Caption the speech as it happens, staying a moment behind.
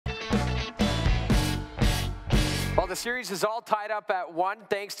the series is all tied up at 1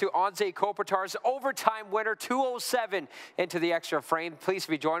 thanks to Anze Kopitar's overtime winner, 207 into the extra frame. Pleased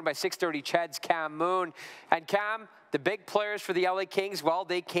to be joined by 6:30 Ched's Cam Moon. And Cam, the big players for the LA Kings, well,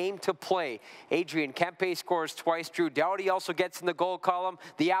 they came to play. Adrian Kempe scores twice. Drew Doughty also gets in the goal column.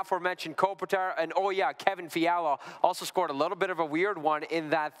 The aforementioned Kopitar, and oh yeah, Kevin Fiala also scored a little bit of a weird one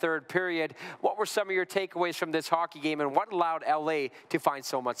in that third period. What were some of your takeaways from this hockey game, and what allowed LA to find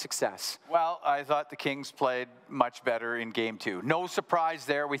so much success? Well, I thought the Kings played much better in Game 2. No surprise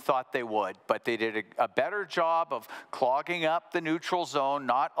there, we thought they would, but they did a better job of clogging up the neutral zone,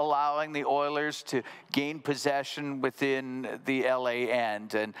 not allowing the Oilers to gain possession within the LA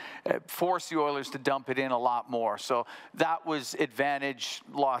end, and force the Oilers to dump it in a lot more. So that was advantage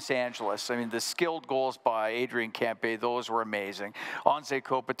Los Angeles. I mean, the skilled goals by Adrian Kempe, those were amazing. Anze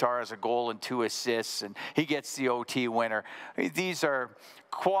Kopitar has a goal and 2 assists, and he gets the OT winner. These are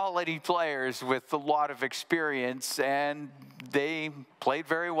quality players with a lot of experience, and they played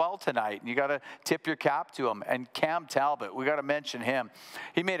very well tonight. You got to tip your cap to them. And Cam Talbot, we got to mention him.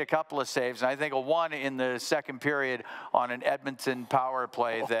 He made a couple of saves, and I think a one in the second period on an Edmonton power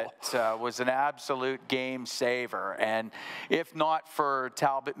play that was an absolute game saver. And if not for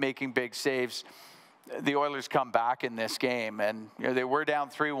Talbot making big saves, the Oilers come back in this game, and you know, they were down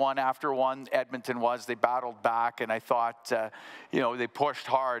 3-1 after one. Edmonton was. They battled back, and I thought, you know, they pushed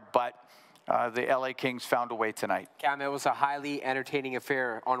hard, but the LA Kings found a way tonight. Cam, it was a highly entertaining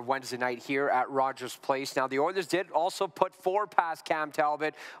affair on Wednesday night here at Rogers Place. Now, the Oilers did also put 4 past Cam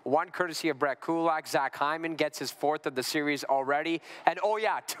Talbot, 1 courtesy of Brett Kulak. Zach Hyman gets his 4th of the series already. And, oh,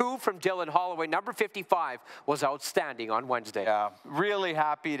 yeah, 2 from Dylan Holloway. Number 55 was outstanding on Wednesday. Yeah, really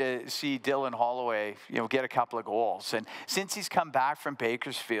happy to see Dylan Holloway, you know, get a couple of goals. And since he's come back from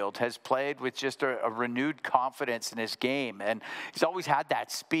Bakersfield, has played with just a renewed confidence in his game. And he's always had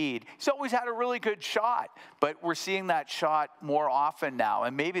that speed. He's always had a really good shot, but we're seeing that shot more often now,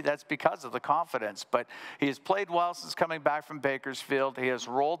 and maybe that's because of the confidence. But he has played well since coming back from Bakersfield. He has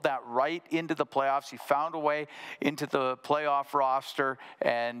rolled that right into the playoffs. He found a way into the playoff roster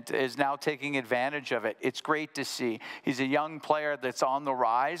and is now taking advantage of it. It's great to see. He's a young player that's on the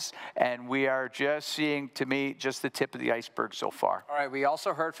rise, and we are just seeing, to me, just the tip of the iceberg so far. All right, we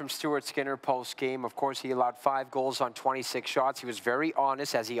also heard from Stuart Skinner post-game. Of course, he allowed 5 goals on 26 shots. He was very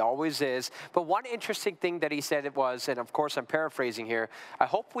honest, as he always is. But one interesting thing that he said it was, and of course I'm paraphrasing here, I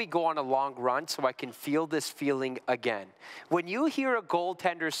hope we go on a long run so I can feel this feeling again. When you hear a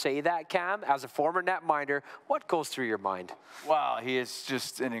goaltender say that, Cam, as a former netminder, what goes through your mind? Wow, he is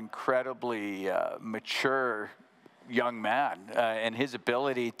just an incredibly mature young man, and his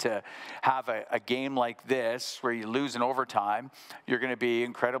ability to have a game like this where you lose in overtime, you're going to be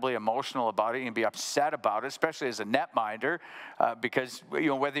incredibly emotional about it. You're going to be upset about it, especially as a netminder, because you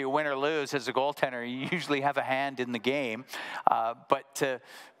know, whether you win or lose as a goaltender, you usually have a hand in the game. But to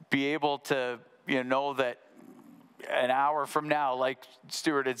be able to, you know that an hour from now, like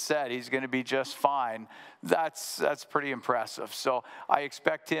Stuart had said, he's going to be just fine. That's pretty impressive. So I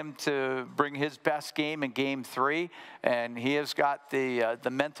expect him to bring his best game in Game 3, and he has got the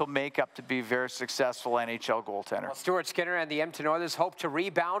mental makeup to be a very successful NHL goaltender. Well, Stuart Skinner and the Edmonton Oilers hope to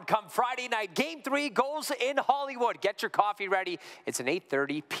rebound come Friday night. Game 3 goes in Hollywood. Get your coffee ready. It's an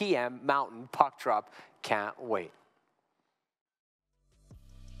 8:30 p.m. Mountain puck drop. Can't wait.